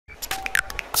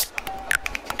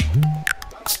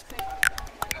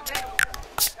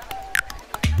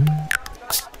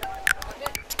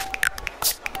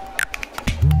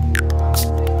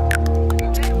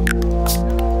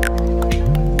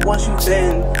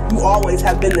you always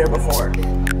have been there before.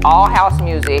 All house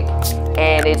music,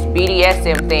 and it's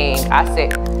BDSM thing. I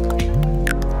said,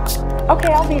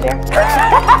 okay, I'll be there.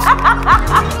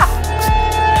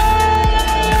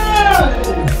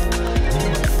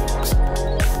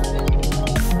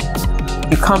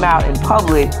 You come out in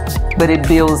public, but it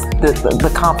builds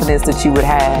the confidence that you would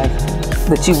have,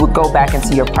 that you would go back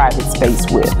into your private space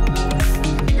with.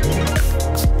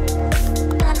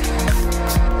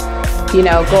 You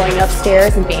know, going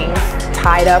upstairs and being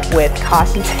tied up with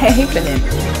caution tape and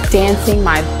then dancing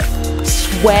my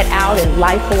sweat out and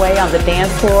life away on the dance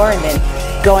floor and then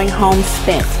going home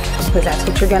spent. Because that's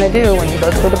what you're gonna do when you go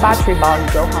to a debauchery ball,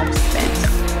 you go home spent.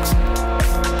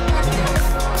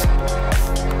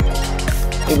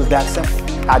 It was that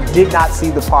simple. I did not see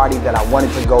the party that I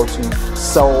wanted to go to,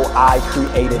 so I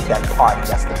created that party.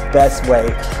 That's the best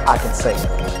way I can say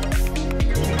it.